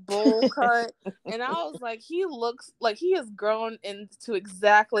bowl cut, and I was like, he looks like he has grown into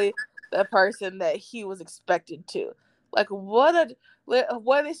exactly the person that he was expected to. Like what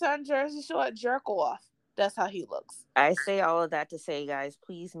they said on Jersey Shore, jerk off. That's how he looks. I say all of that to say, guys,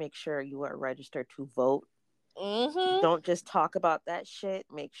 please make sure you are registered to vote. Mm-hmm. Don't just talk about that shit.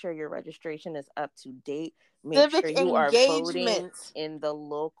 Make sure your registration is up to date. Make sure Civic you are engagement. voting in the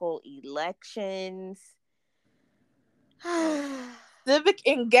local elections. Civic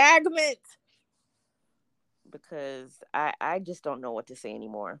engagement. Because I just don't know what to say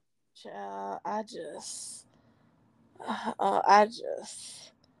anymore. Child, I just, I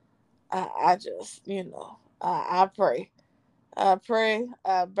just, I pray. I pray,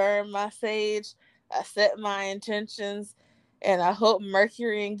 I burn my sage, I set my intentions, and I hope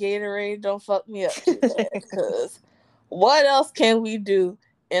Mercury and Gatorade don't fuck me up too bad. Because what else can we do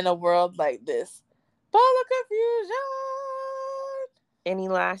in a world like this? Ball of confusion! Any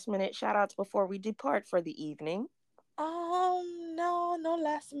last minute shout outs before we depart for the evening? No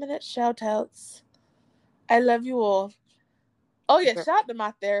last minute shout outs. I love you all. Oh yeah, Gr- shout out to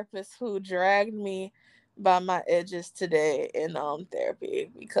my therapist who dragged me by my edges today in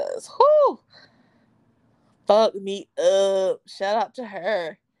therapy because whoo fuck me up. Shout out to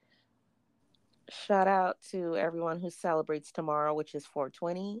her. Shout out to everyone who celebrates tomorrow, which is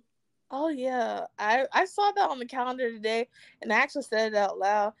 420. Oh yeah, I saw that on the calendar today, and I actually said it out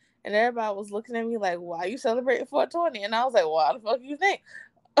loud, and everybody was looking at me like, "Why you celebrating 420?" And I was like, "Why the fuck you think?"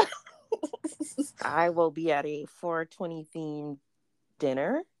 I will be at a 420 themed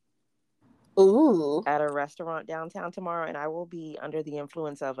dinner Ooh, at a restaurant downtown tomorrow, and I will be under the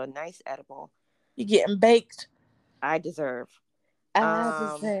influence of a nice edible you getting baked? I deserve. I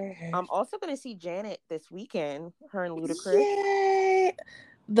Um, deserve. I'm also going to see Janet this weekend, her and Ludacris. Yay!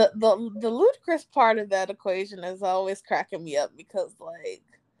 The ludicrous part of that equation is always cracking me up because like,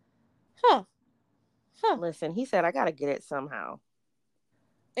 huh, huh. Listen, he said I got to get it somehow.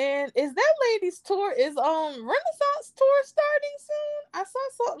 And is that lady's tour is Renaissance tour starting soon? I saw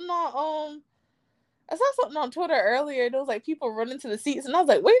something on Twitter earlier. There was like people running to the seats, and I was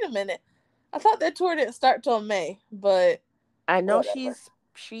like, wait a minute. I thought that tour didn't start till May, but I know whatever.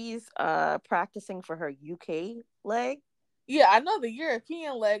 she's practicing for her UK leg. Yeah, I know the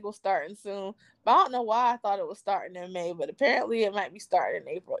European leg was starting soon, but I don't know why I thought it was starting in May, but apparently it might be starting in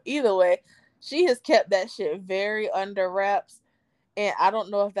April. Either way, she has kept that shit very under wraps, and I don't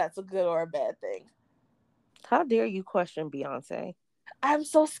know if that's a good or a bad thing. How dare you question Beyonce? I'm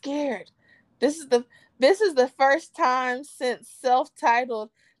so scared. This is the this is the first time since self-titled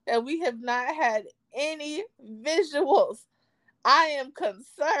that we have not had any visuals. I am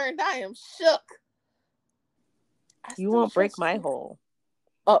concerned. I am shook. I You still won't break trust my you. hole.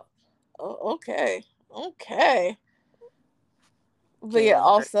 Oh, oh okay. Okay. But yeah,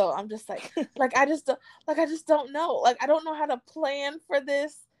 Jalen Hurts. also I'm just like I just don't know. Like I don't know how to plan for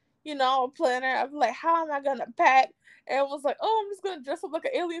this. You know, a planner. I'm like, how am I gonna pack? And I was like, oh, I'm just gonna dress up like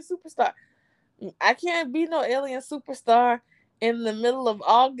an alien superstar. I can't be no alien superstar in the middle of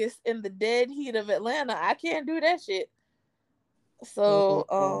August in the dead heat of Atlanta. I can't do that shit. So,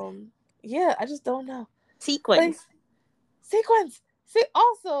 Mm-mm. yeah, I just don't know. Like Sequins. sequence. See,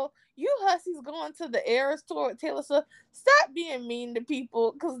 also, you hussies going to the Eras tour with Taylor Swift. Stop being mean to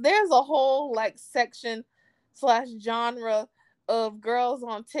people, because there's a whole like section slash genre of girls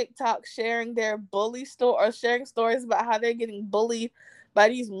on TikTok sharing their bully story or sharing stories about how they're getting bullied by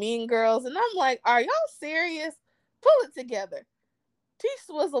these mean girls, and I'm like, are y'all serious? Pull it together. T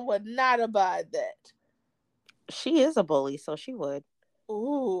Swizzle would not abide that. She is a bully, so she would.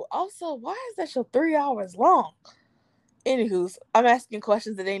 Ooh, also, why is that show 3 hours long? Anywho's, I'm asking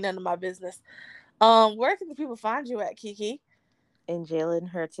questions that ain't none of my business. Where can the people find you at, Kiki? And Jalen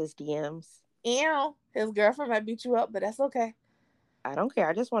Hurts' DMs. Ew, his girlfriend might beat you up, but that's okay. I don't care.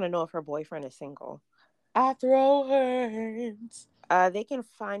 I just want to know if her boyfriend is single. I throw hands. They can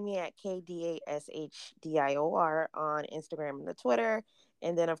find me at KDASHDIOR on Instagram and the Twitter.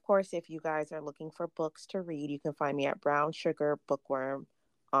 And then, of course, if you guys are looking for books to read, you can find me at Brown Sugar Bookworm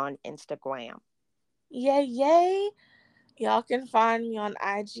on Instagram. Yay, yay. Y'all can find me on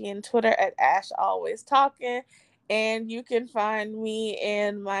IG and Twitter at Ash Always Talking. And you can find me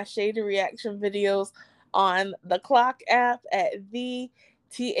and my Shady Reaction videos on the Clock app at the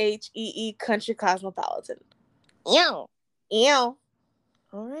THEE Country Cosmopolitan. Ew. Ew.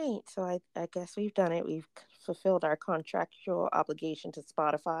 All right. So I guess we've done it. We've fulfilled our contractual obligation to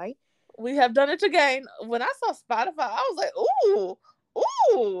Spotify. We have done it again. When I saw Spotify, I was like, ooh,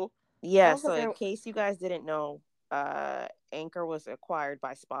 ooh. I Yeah. was So like, in case you guys didn't know, Anchor was acquired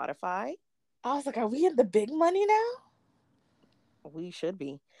by Spotify. are we in the big money now? We should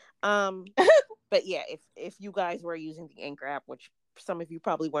be. Um, but yeah, if you guys were using the Anchor app, which some of you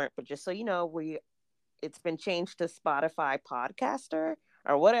probably weren't, but just so you know, we it's been changed to Spotify Podcaster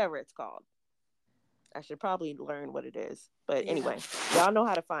or whatever it's called. I should probably learn what it is. But Yeah. anyway, y'all know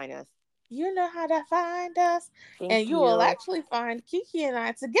how to find us. You know how to find us. And Thank you will you. actually find Kiki and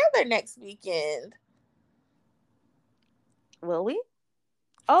I together next weekend. Will we?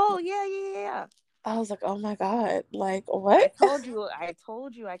 Oh yeah. I was like, oh my God. Like, I what? told you. I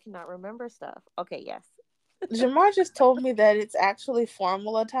told you I cannot remember stuff. Okay, yes. Jamar just told me that it's actually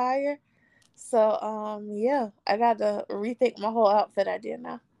formal attire. So, yeah, I got to rethink my whole outfit idea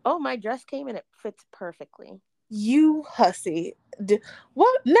now. Oh, my dress came and it fits perfectly. You hussy.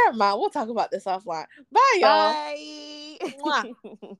 What? Never mind. We'll talk about this offline. Bye, y'all. Bye. Mwah.